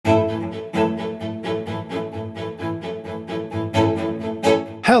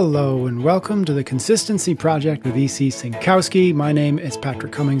Hello and welcome to the Consistency Project with E.C. Sinkowski. My name is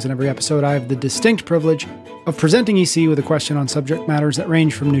Patrick Cummings, and every episode I have the distinct privilege of presenting E.C. with a question on subject matters that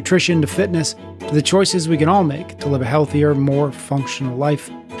range from nutrition to fitness to the choices we can all make to live a healthier, more functional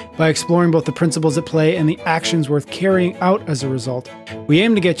life. By exploring both the principles at play and the actions worth carrying out as a result, we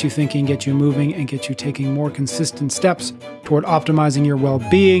aim to get you thinking, get you moving, and get you taking more consistent steps toward optimizing your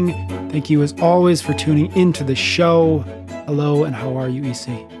well-being. Thank you as always for tuning into the show. Hello, and how are you, EC?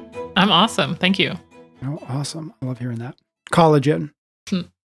 I'm awesome. Thank you. Oh, awesome. I love hearing that. Collagen.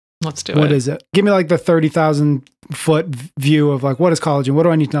 Let's do it. What is it? Give me like the 30,000 foot view of like, what is collagen? What do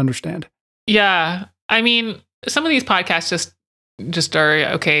I need to understand? Yeah. I mean, some of these podcasts just are,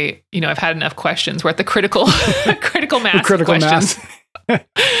 okay, I've had enough questions. We're at the critical mass critical questions. Mass.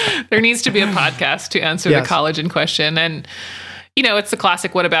 There needs to be a podcast to answer the collagen question. And, it's the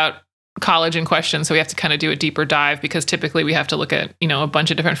classic, what about collagen question? So we have to kind of do a deeper dive because typically we have to look at, a bunch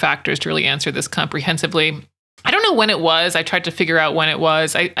of different factors to really answer this comprehensively. I don't know when it was. I tried to figure out when it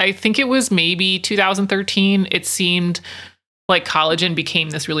was. I think it was maybe 2013. It seemed like collagen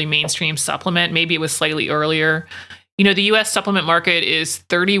became this really mainstream supplement. Maybe it was slightly earlier. The US supplement market is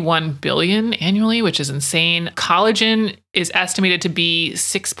 31 billion annually, which is insane. Collagen is estimated to be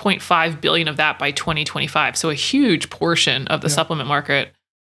 6.5 billion of that by 2025. So a huge portion of the supplement market,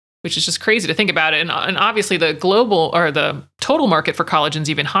 which is just crazy to think about it. And obviously the global or the total market for collagen is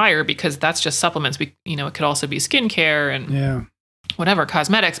even higher because that's just supplements. It could also be skincare and whatever,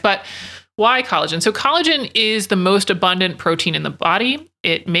 cosmetics. But why collagen? So collagen is the most abundant protein in the body.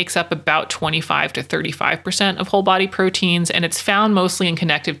 It makes up about 25 to 35% of whole body proteins, and it's found mostly in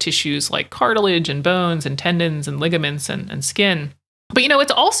connective tissues like cartilage and bones and tendons and ligaments and skin. But,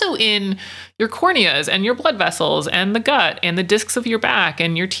 it's also in your corneas and your blood vessels and the gut and the discs of your back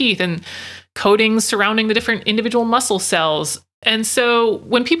and your teeth and coatings surrounding the different individual muscle cells. And so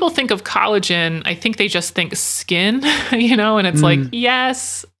when people think of collagen, I think they just think skin, and it's like,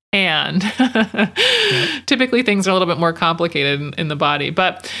 yes, and typically things are a little bit more complicated in the body.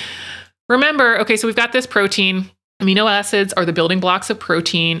 But remember, okay, so we've got this protein. Amino acids are the building blocks of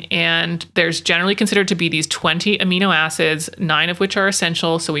protein, and there's generally considered to be these 20 amino acids, 9 of which are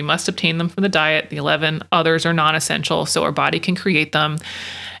essential, so we must obtain them from the diet. The 11 others are non-essential, so our body can create them.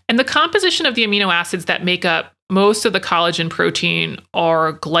 And the composition of the amino acids that make up most of the collagen protein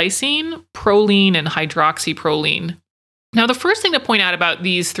are glycine, proline, and hydroxyproline. Now, the first thing to point out about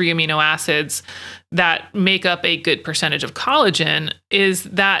these 3 amino acids that make up a good percentage of collagen is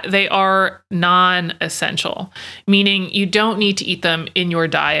that they are non-essential, meaning you don't need to eat them in your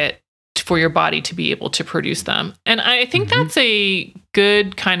diet for your body to be able to produce them. And I think that's a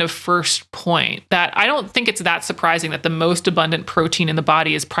good kind of first point, that I don't think it's that surprising that the most abundant protein in the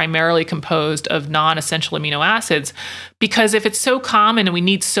body is primarily composed of non-essential amino acids, because if it's so common and we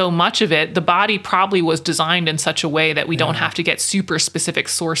need so much of it, the body probably was designed in such a way that we don't have to get super specific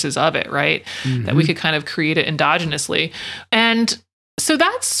sources of it, right? That we could kind of create it endogenously. And so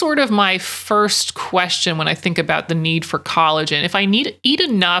that's sort of my first question when I think about the need for collagen. If I eat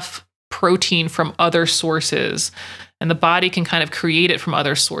enough protein from other sources and the body can kind of create it from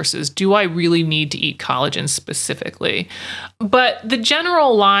other sources, do I really need to eat collagen specifically? But the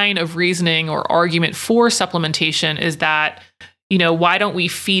general line of reasoning or argument for supplementation is that, why don't we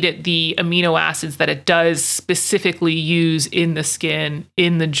feed it the amino acids that it does specifically use in the skin,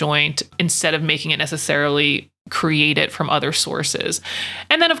 in the joint, instead of making it necessarily create it from other sources.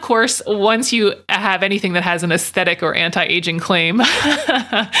 And then, of course, once you have anything that has an aesthetic or anti-aging claim,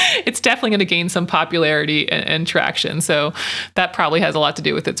 it's definitely going to gain some popularity and traction. So that probably has a lot to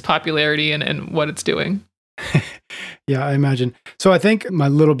do with its popularity and what it's doing. Yeah, I imagine. So I think my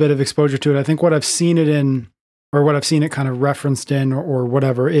little bit of exposure to it, I think what I've seen it in, or what I've seen it kind of referenced in or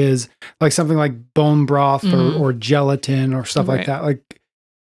whatever, is like something like bone broth or gelatin or stuff like that. Like,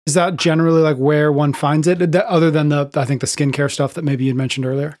 is that generally like where one finds it, other than I think the skincare stuff that maybe you'd mentioned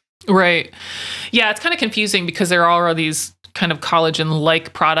earlier? Right. Yeah, it's kind of confusing because there are all these kind of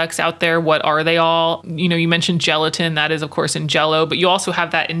collagen-like products out there. What are they all? You mentioned gelatin. That is, of course, in Jell-O, but you also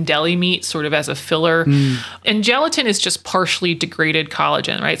have that in deli meat sort of as a filler. And gelatin is just partially degraded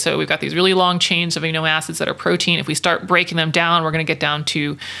collagen, right? So we've got these really long chains of amino acids that are protein. If we start breaking them down, we're going to get down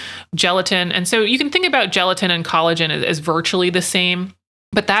to gelatin. And so you can think about gelatin and collagen as virtually the same,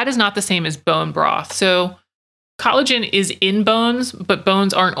 but that is not the same as bone broth. So collagen is in bones, but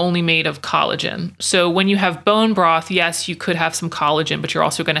bones aren't only made of collagen. So when you have bone broth, yes, you could have some collagen, but you're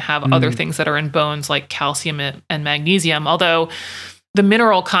also going to have other things that are in bones like calcium and magnesium, although the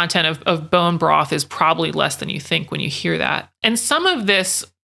mineral content of bone broth is probably less than you think when you hear that. And some of this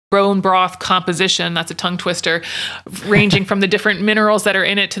bone broth composition, that's a tongue twister, ranging from the different minerals that are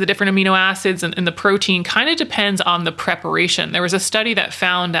in it to the different amino acids and the protein kind of depends on the preparation. There was a study that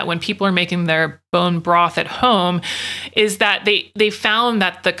found that when people are making their bone broth at home, is that they found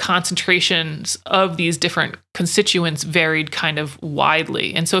that the concentrations of these different constituents varied kind of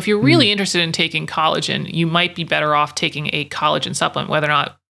widely. And so if you're really interested in taking collagen, you might be better off taking a collagen supplement, whether or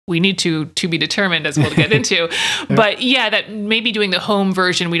not we need to be determined, as we'll get into. But yeah, that maybe doing the home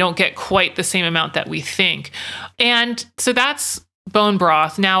version, we don't get quite the same amount that we think. And so that's bone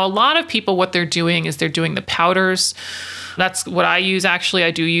broth. Now, a lot of people, what they're doing is they're doing the powders. That's what I use. Actually,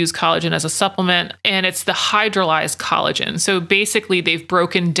 I do use collagen as a supplement, and it's the hydrolyzed collagen. So basically, they've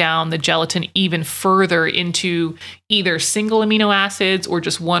broken down the gelatin even further into either single amino acids or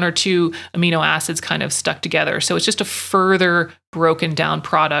just one or two amino acids kind of stuck together. So it's just a further broken down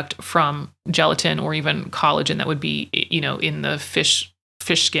product from gelatin or even collagen that would be, in the fish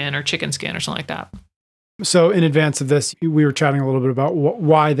skin or chicken skin or something like that. So in advance of this, we were chatting a little bit about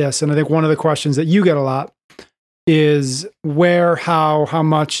why this. And I think one of the questions that you get a lot is how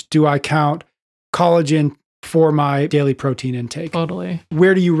much do I count collagen for my daily protein intake? Totally.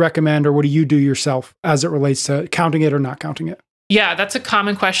 Where do you recommend, or what do you do yourself as it relates to counting it or not counting it? Yeah, that's a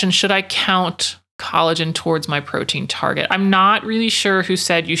common question. Should I count collagen towards my protein target? I'm not really sure who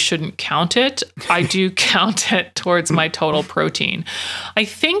said you shouldn't count it. I do count it towards my total protein. I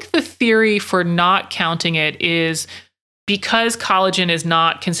think the theory for not counting it is because collagen is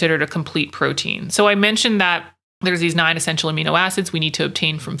not considered a complete protein. So I mentioned that there's these 9 essential amino acids we need to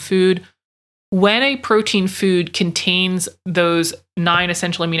obtain from food. When a protein food contains those 9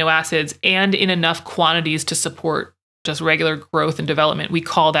 essential amino acids and in enough quantities to support just regular growth and development, we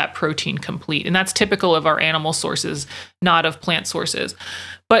call that protein complete. And that's typical of our animal sources, not of plant sources.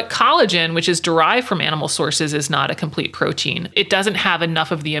 But collagen, which is derived from animal sources, is not a complete protein. It doesn't have enough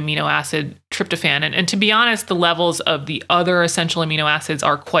of the amino acid tryptophan. And to be honest, the levels of the other essential amino acids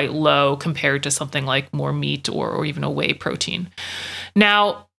are quite low compared to something like more meat or even a whey protein.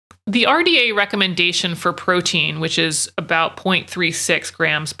 Now, the RDA recommendation for protein, which is about 0.36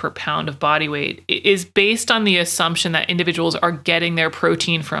 grams per pound of body weight, is based on the assumption that individuals are getting their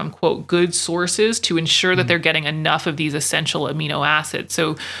protein from, quote, good sources to ensure that they're getting enough of these essential amino acids.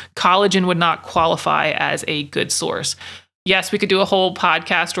 So collagen would not qualify as a good source. Yes, we could do a whole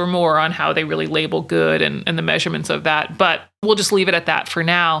podcast or more on how they really label good and the measurements of that, but we'll just leave it at that for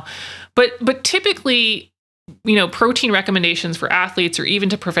now. But typically, protein recommendations for athletes or even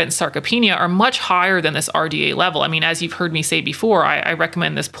to prevent sarcopenia are much higher than this RDA level. I mean, as you've heard me say before, I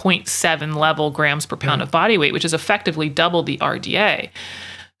recommend this 0.7 level grams per pound of body weight, which is effectively double the RDA.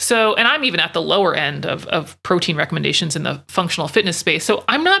 So, and I'm even at the lower end of protein recommendations in the functional fitness space. So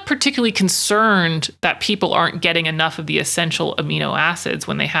I'm not particularly concerned that people aren't getting enough of the essential amino acids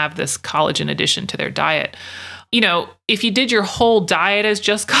when they have this collagen addition to their diet. If you did your whole diet as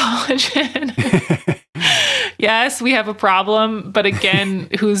just collagen, yes, we have a problem. But again,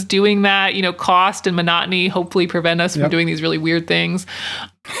 who's doing that? Cost and monotony hopefully prevent us from doing these really weird things.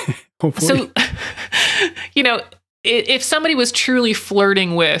 Hopefully. So, if somebody was truly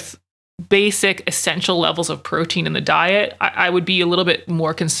flirting with basic essential levels of protein in the diet, I would be a little bit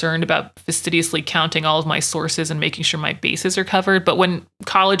more concerned about fastidiously counting all of my sources and making sure my bases are covered. But when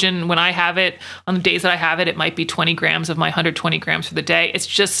I have it, on the days that I have it, it might be 20 grams of my 120 grams for the day. It's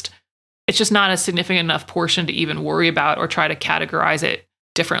just not a significant enough portion to even worry about or try to categorize it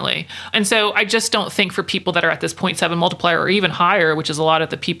differently. And so I just don't think for people that are at this 0.7 multiplier or even higher, which is a lot of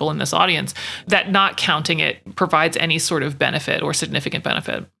the people in this audience, that not counting it provides any sort of benefit or significant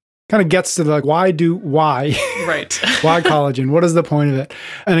benefit. Kind of gets to the why? Right. Why collagen? What is the point of it?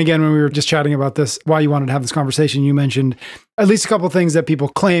 And again, when we were just chatting about this, why you wanted to have this conversation, you mentioned at least a couple of things that people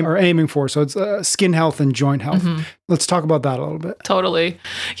claim are aiming for. So it's skin health and joint health. Mm-hmm. Let's talk about that a little bit. Totally.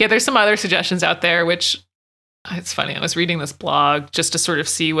 Yeah, there's some other suggestions out there, which it's funny. I was reading this blog just to sort of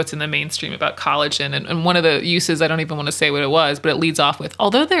see what's in the mainstream about collagen. And one of the uses, I don't even want to say what it was, but it leads off with,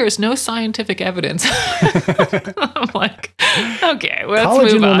 although there is no scientific evidence. I'm like, okay, well,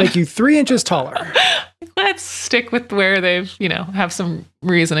 let's move on. Collagen will make you 3 inches taller. Let's stick with where they've, have some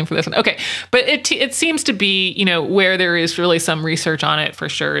reasoning for this one. Okay. But it seems to be, where there is really some research on it for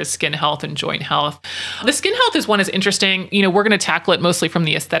sure is skin health and joint health. The skin health is interesting. We're going to tackle it mostly from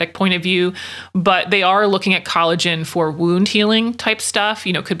the aesthetic point of view, but they are looking at collagen for wound healing type stuff.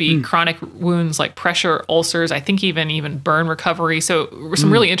 Could be chronic wounds like pressure ulcers. I think even burn recovery. So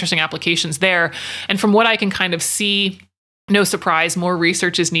some really interesting applications there. And from what I can kind of see, no surprise, more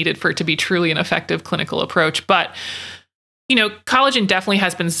research is needed for it to be truly an effective clinical approach. But, collagen definitely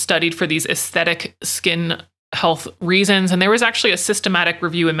has been studied for these aesthetic skin health reasons. And there was actually a systematic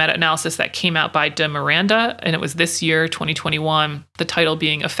review and meta-analysis that came out by De Miranda, and it was this year, 2021, the title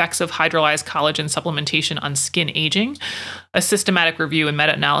being Effects of Hydrolyzed Collagen Supplementation on Skin Aging, a systematic review and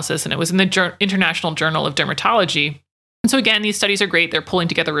meta-analysis, and it was in the International Journal of Dermatology. And so again, these studies are great. They're pulling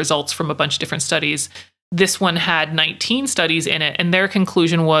together results from a bunch of different studies. This one had 19 studies in it, and their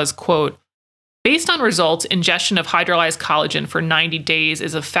conclusion was, quote, based on results, ingestion of hydrolyzed collagen for 90 days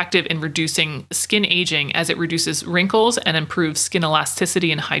is effective in reducing skin aging as it reduces wrinkles and improves skin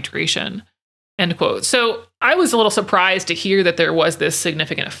elasticity and hydration, end quote. So I was a little surprised to hear that there was this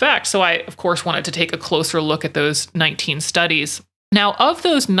significant effect. So I, of course, wanted to take a closer look at those 19 studies. Now, of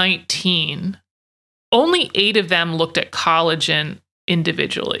those 19, only 8 of them looked at collagen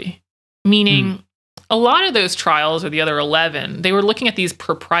individually, meaning a lot of those trials, or the other 11, they were looking at these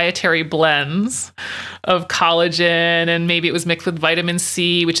proprietary blends of collagen, and maybe it was mixed with vitamin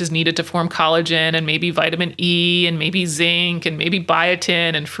C, which is needed to form collagen, and maybe vitamin E, and maybe zinc, and maybe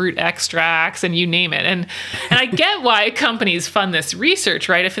biotin, and fruit extracts, and you name it. And I get why companies fund this research,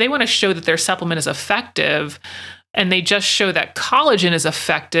 right? If they want to show that their supplement is effective, and they just show that collagen is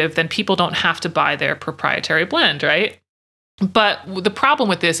effective, then people don't have to buy their proprietary blend, right? But the problem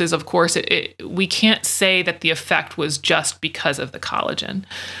with this is, of course, we can't say that the effect was just because of the collagen.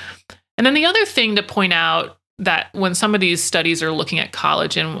 And then the other thing to point out, that when some of these studies are looking at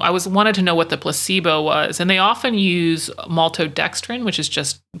collagen, I wanted to know what the placebo was. And they often use maltodextrin, which is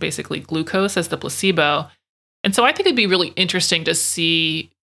just basically glucose, as the placebo. And so I think it'd be really interesting to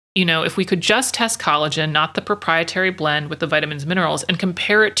see, if we could just test collagen, not the proprietary blend with the vitamins, minerals, and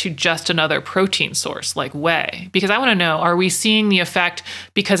compare it to just another protein source like whey. Because I want to know, are we seeing the effect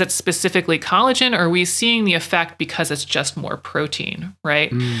because it's specifically collagen, or are we seeing the effect because it's just more protein,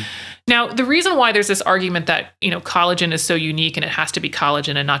 right? Now, the reason why there's this argument that, collagen is so unique and it has to be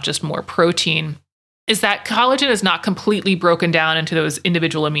collagen and not just more protein is that collagen is not completely broken down into those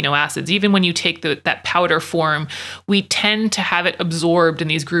individual amino acids. Even when you take that powder form, we tend to have it absorbed in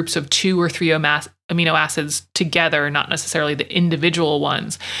these groups of 2 or 3 amino acids together, not necessarily the individual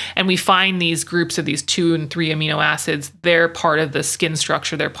ones. And we find these groups of these 2 and 3 amino acids, they're part of the skin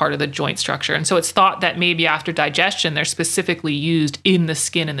structure, they're part of the joint structure. And so it's thought that maybe after digestion, they're specifically used in the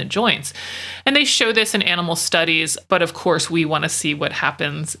skin and the joints. And they show this in animal studies, but of course we want to see what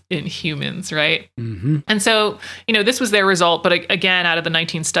happens in humans, right? Mm-hmm. And so, this was their result. But again, out of the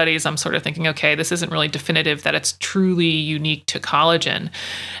 19 studies, I'm sort of thinking, okay, this isn't really definitive that it's truly unique to collagen.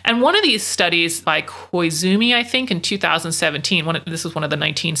 And one of these studies by Koizumi, I think, in 2017, this was one of the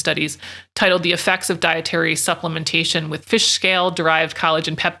 19 studies, titled The Effects of Dietary Supplementation with Fish Scale-Derived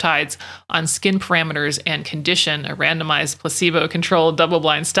Collagen Peptides on Skin Parameters and Condition, a randomized placebo-controlled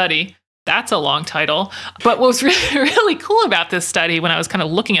double-blind study. That's a long title. But what was really cool about this study, when I was kind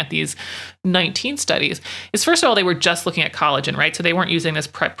of looking at these 19 studies, is first of all, they were just looking at collagen, right? So they weren't using this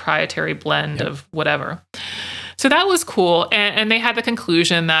proprietary blend of whatever. So that was cool. And they had the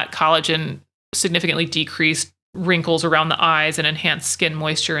conclusion that collagen significantly decreased wrinkles around the eyes and enhanced skin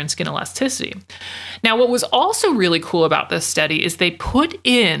moisture and skin elasticity. Now, what was also really cool about this study is they put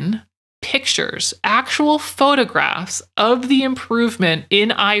in pictures, actual photographs of the improvement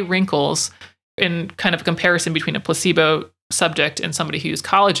in eye wrinkles in kind of comparison between a placebo subject and somebody who used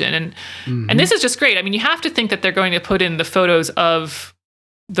collagen. And this is just great. I mean, you have to think that they're going to put in the photos of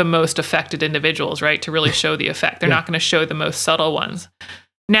the most affected individuals, right, to really show the effect. They're not going to show the most subtle ones.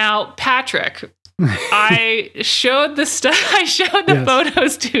 Now, Patrick, I showed the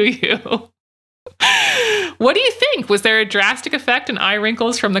photos to you. What do you think? Was there a drastic effect in eye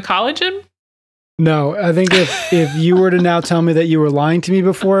wrinkles from the collagen? No, I think if you were to now tell me that you were lying to me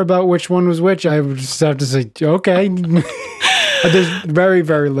before about which one was which, I would just have to say, okay. There's very,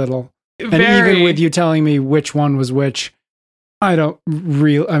 very little. And even with you telling me which one was which, I don't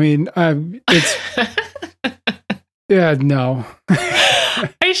it's, yeah, no.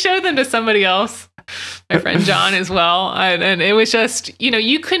 I showed them to somebody else, my friend John as well. And it was just,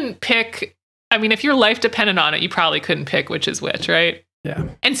 you couldn't pick. I mean, if your life depended on it, you probably couldn't pick which is which, right? Yeah.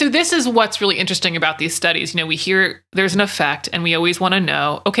 And so this is what's really interesting about these studies. We hear there's an effect and we always want to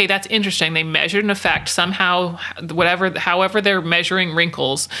know, okay, that's interesting. They measured an effect somehow, however they're measuring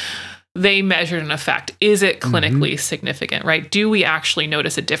wrinkles, they measured an effect. Is it clinically significant, right? Do we actually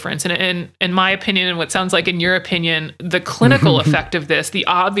notice a difference? And in my opinion, and what sounds like in your opinion, the clinical effect of this, the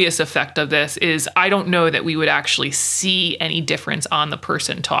obvious effect of this is, I don't know that we would actually see any difference on the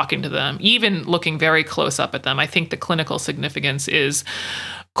person talking to them, even looking very close up at them. I think the clinical significance is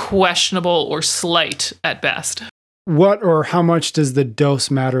questionable or slight at best. What or how much does the dose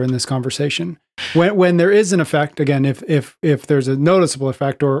matter in this conversation? When there is an effect, again, if there's a noticeable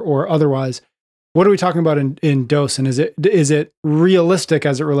effect or otherwise, What are we talking about in dose? And is it realistic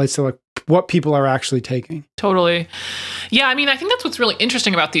as it relates to like what people are actually taking? Totally. Yeah, I mean, I think that's what's really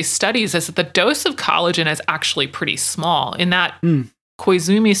interesting about these studies is that the dose of collagen is actually pretty small. In that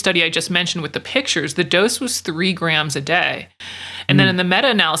Koizumi study I just mentioned with the pictures, the dose was 3 grams a day. And then in the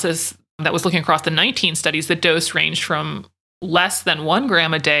meta-analysis that was looking across the 19 studies, the dose ranged from less than 1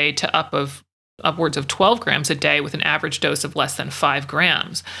 gram a day to upwards of 12 grams a day with an average dose of less than 5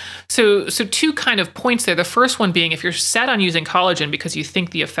 grams. So two kind of points there. The first one being if you're set on using collagen because you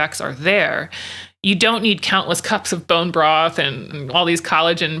think the effects are there, you don't need countless cups of bone broth and all these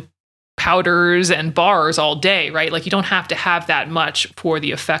collagen powders and bars all day, right? Like you don't have to have that much for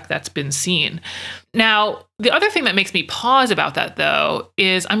the effect that's been seen. Now, the other thing that makes me pause about that, though,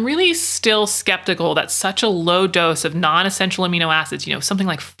 is I'm really still skeptical that such a low dose of non-essential amino acids, something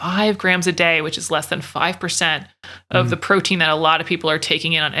like 5 grams a day, which is less than 5% of the protein that a lot of people are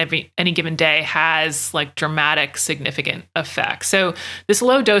taking in on any given day, has like dramatic, significant effects. So this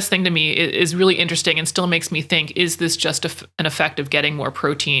low dose thing to me is really interesting and still makes me think, is this just an effect of getting more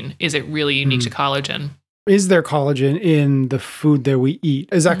protein? Is it really unique to collagen? Is there collagen in the food that we eat?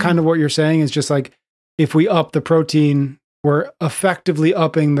 Is that kind of what you're saying? Is just like, if we up the protein, we're effectively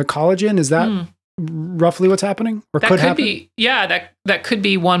upping the collagen? Is that roughly what's happening? Or that could happen? That could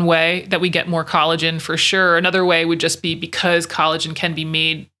be one way that we get more collagen for sure. Another way would just be because collagen can be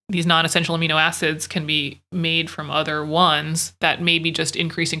made, these non-essential amino acids can be made from other ones, that maybe just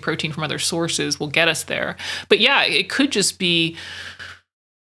increasing protein from other sources will get us there. But yeah, it could just be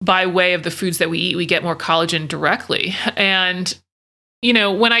by way of the foods that we eat, we get more collagen directly. And,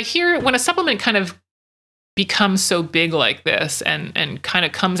 when a supplement kind of becomes so big like this and kind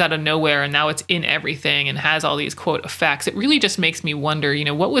of comes out of nowhere and now it's in everything and has all these quote effects, it really just makes me wonder,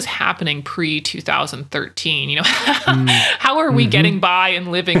 what was happening pre-2013? How are we getting by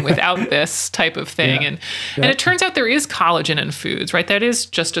and living without this type of thing? And it turns out there is collagen in foods, right? That is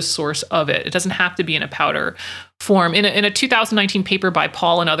just a source of it. It doesn't have to be in a powder form. In a 2019 paper by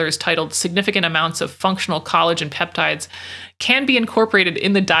Paul and others titled "Significant Amounts of Functional Collagen Peptides Can Be Incorporated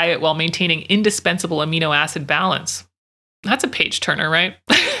in the Diet While Maintaining Indispensable Amino Acid Balance." That's a page turner, right?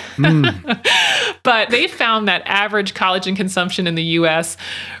 But they found that average collagen consumption in the US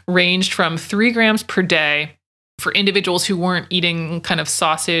ranged from 3 grams per day for individuals who weren't eating kind of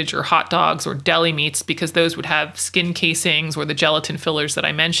sausage or hot dogs or deli meats, because those would have skin casings or the gelatin fillers that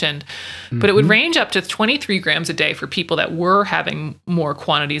I mentioned. But it would range up to 23 grams a day for people that were having more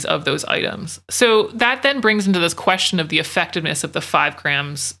quantities of those items. So that then brings into this question of the effectiveness of the 5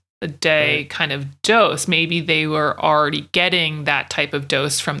 grams a day kind of dose. Maybe they were already getting that type of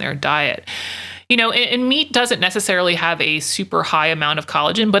dose from their diet. And meat doesn't necessarily have a super high amount of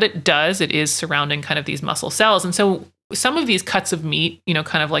collagen, but it is surrounding kind of these muscle cells. And so some of these cuts of meat,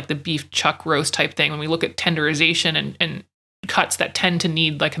 kind of like the beef chuck roast type thing, when we look at tenderization and cuts that tend to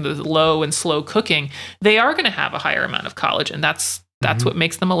need like the low and slow cooking, they are going to have a higher amount of collagen. That's what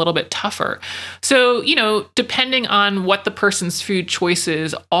makes them a little bit tougher. So, depending on what the person's food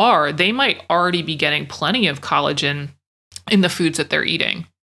choices are, they might already be getting plenty of collagen in the foods that they're eating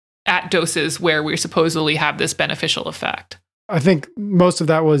at doses where we supposedly have this beneficial effect. I think most of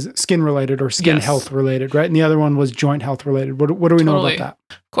that was skin related or skin health related, right? And the other one was joint health related. What do we know about that?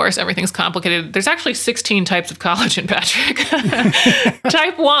 Of course, everything's complicated. There's actually 16 types of collagen, Patrick.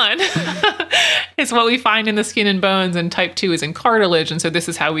 Type 1 is what we find in the skin and bones, and type 2 is in cartilage. And so this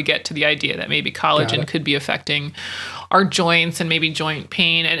is how we get to the idea that maybe collagen could be affecting our joints and maybe joint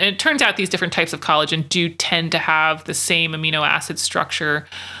pain. And it turns out these different types of collagen do tend to have the same amino acid structure.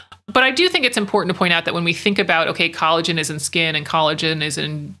 But I do think it's important to point out that when we think about, collagen is in skin and collagen is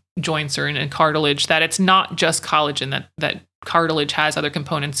in joints or in cartilage, that it's not just collagen, that cartilage has other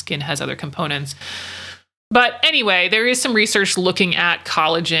components, skin has other components. But anyway, there is some research looking at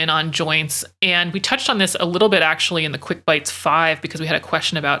collagen on joints. And we touched on this a little bit actually in the Quick Bites 5, because we had a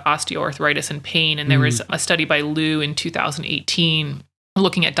question about osteoarthritis and pain. And there was a study by Liu in 2018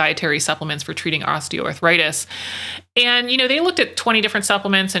 looking at dietary supplements for treating osteoarthritis. And, they looked at 20 different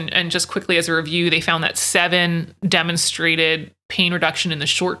supplements, and just quickly as a review, they found that 7 demonstrated pain reduction in the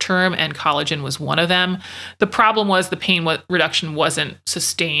short term, and collagen was one of them. The problem was the pain reduction wasn't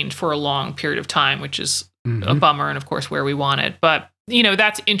sustained for a long period of time, which is a bummer, and of course where we want it. But,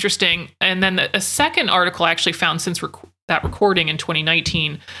 that's interesting. And then a second article I actually found since that recording in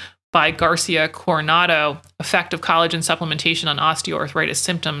 2019 by Garcia Coronado, Effect of Collagen Supplementation on Osteoarthritis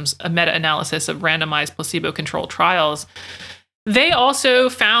Symptoms, a meta-analysis of randomized placebo-controlled trials. They also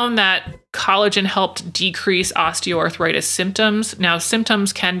found that collagen helped decrease osteoarthritis symptoms. Now,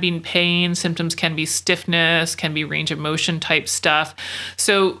 symptoms can be pain, symptoms can be stiffness, can be range of motion type stuff.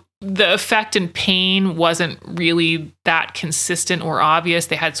 So the effect in pain wasn't really that consistent or obvious.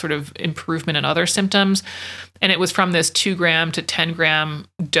 They had sort of improvement in other symptoms. And it was from this 2 gram to 10 gram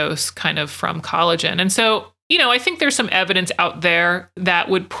dose kind of from collagen. And so, I think there's some evidence out there that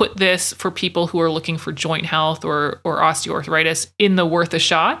would put this for people who are looking for joint health or osteoarthritis in the worth a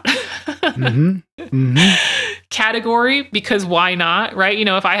shot category, because why not, right?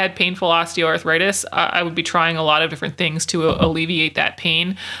 If I had painful osteoarthritis, I would be trying a lot of different things to alleviate that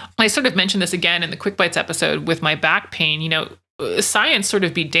pain. I sort of mentioned this again in the Quick Bites episode with my back pain. Science sort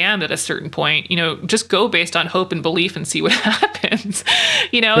of be damned at a certain point, just go based on hope and belief and see what happens,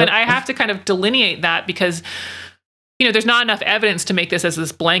 and I have to kind of delineate that because, there's not enough evidence to make this as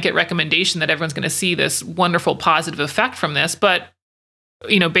this blanket recommendation that everyone's going to see this wonderful positive effect from this. But,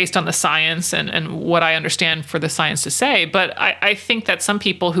 based on the science and what I understand for the science to say. But I think that some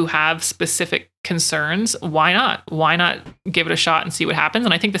people who have specific concerns, why not? Why not give it a shot and see what happens?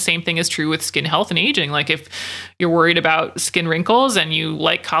 And I think the same thing is true with skin health and aging. Like if you're worried about skin wrinkles and you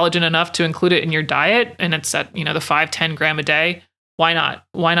like collagen enough to include it in your diet and it's at, the 5-10 gram a day, why not?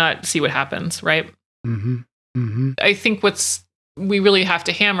 Why not see what happens, right? Mm-hmm. Mm-hmm. I think we really have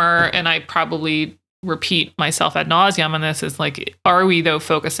to hammer, and I probably repeat myself ad nauseum on this, is like, are we though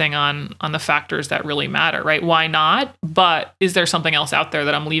focusing on the factors that really matter, right? Why not? But is there something else out there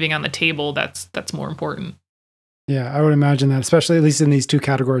that I'm leaving on the table that's more important? Yeah, I would imagine that, especially at least in these two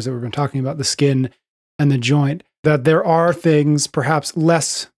categories that we've been talking about, the skin and the joint, that there are things perhaps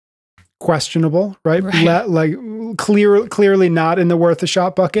less questionable, right? Like clearly not in the worth a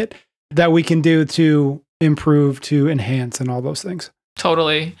shot bucket that we can do to improve, to enhance, and all those things.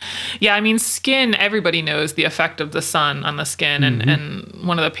 Totally. Yeah. I mean, skin, everybody knows the effect of the sun on the skin. And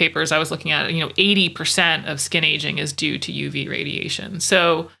one of the papers I was looking at, 80% of skin aging is due to UV radiation.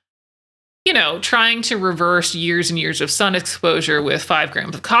 So, trying to reverse years and years of sun exposure with 5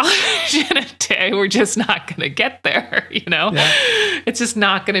 grams of collagen a day, we're just not going to get there, Yeah. It's just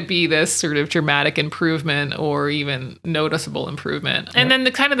not going to be this sort of dramatic improvement or even noticeable improvement. Yeah. And then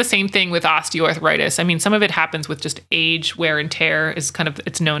the same thing with osteoarthritis. I mean, some of it happens with just age, wear and tear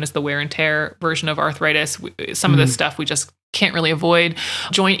it's known as the wear and tear version of arthritis. Some of this stuff we just can't really avoid.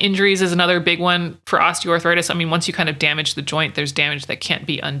 Joint injuries is another big one for osteoarthritis. I mean, once you kind of damage the joint, there's damage that can't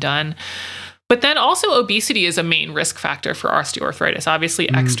be undone. But then also obesity is a main risk factor for osteoarthritis. Obviously,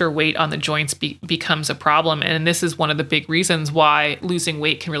 extra weight on the joints becomes a problem. And this is one of the big reasons why losing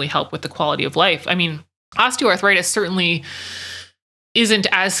weight can really help with the quality of life. I mean, osteoarthritis certainly isn't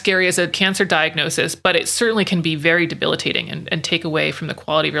as scary as a cancer diagnosis, but it certainly can be very debilitating and take away from the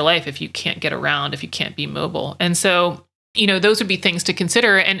quality of your life if you can't get around, if you can't be mobile. And so, those would be things to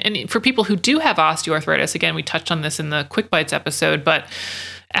consider. And for people who do have osteoarthritis, again, we touched on this in the Quick Bites episode, but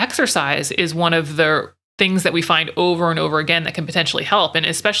exercise is one of the things that we find over and over again that can potentially help, and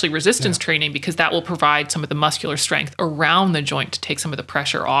especially resistance training, because that will provide some of the muscular strength around the joint to take some of the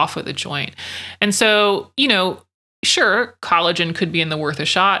pressure off of the joint. And so, sure, collagen could be in the worth a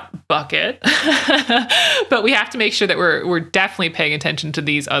shot bucket, but we have to make sure that we're definitely paying attention to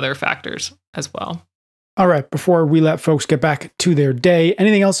these other factors as well. All right, before we let folks get back to their day,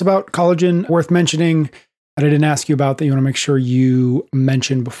 anything else about collagen worth mentioning that I didn't ask you about that you want to make sure you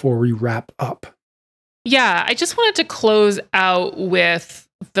mention before we wrap up? Yeah, I just wanted to close out with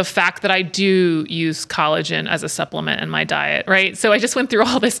the fact that I do use collagen as a supplement in my diet, right? So I just went through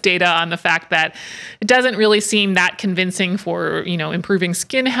all this data on the fact that it doesn't really seem that convincing for, improving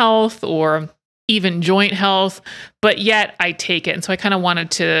skin health or even joint health, but yet I take it. And so I kind of wanted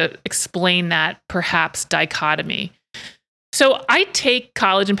to explain that perhaps dichotomy. So I take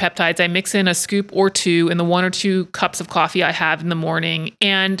collagen peptides, I mix in a scoop or two in the 1 or 2 cups of coffee I have in the morning.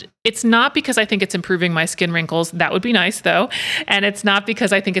 And it's not because I think it's improving my skin wrinkles. That would be nice though. And it's not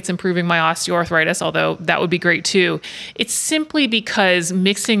because I think it's improving my osteoarthritis, although that would be great too. It's simply because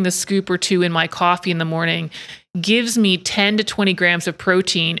mixing the scoop or 2 in my coffee in the morning gives me 10 to 20 grams of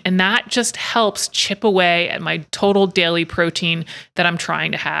protein, and that just helps chip away at my total daily protein that I'm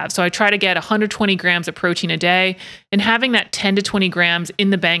trying to have. So I try to get 120 grams of protein a day, and having that 10 to 20 grams in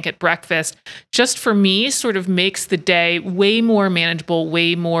the bank at breakfast, just for me, sort of makes the day way more manageable,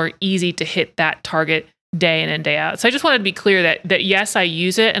 way more easy to hit that target day in and day out. So I just wanted to be clear that yes, I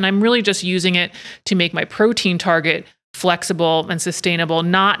use it, and I'm really just using it to make my protein target flexible and sustainable,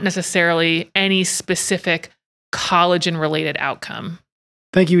 not necessarily any specific collagen-related outcome.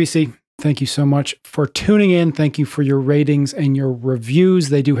 Thank you, EC. Thank you so much for tuning in. Thank you for your ratings and your reviews.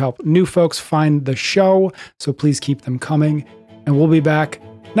 They do help new folks find the show, so please keep them coming. And we'll be back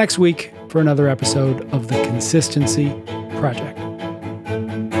next week for another episode of The Consistency Project.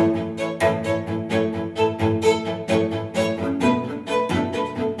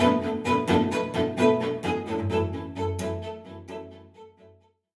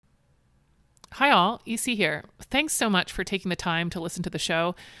 Hi all, EC here. Thanks so much for taking the time to listen to the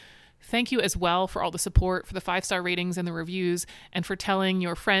show. Thank you as well for all the support, for the 5-star ratings and the reviews, and for telling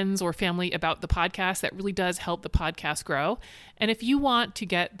your friends or family about the podcast. That really does help the podcast grow. And if you want to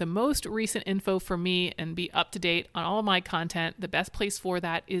get the most recent info from me and be up to date on all of my content, the best place for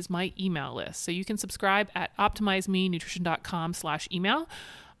that is my email list. So you can subscribe at optimizemenutrition.com/email.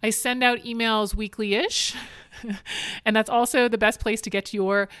 I send out emails weekly-ish, and that's also the best place to get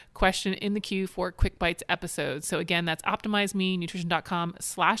your question in the queue for Quick Bites episodes. So again, that's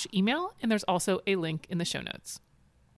optimizemenutrition.com/email, and there's also a link in the show notes.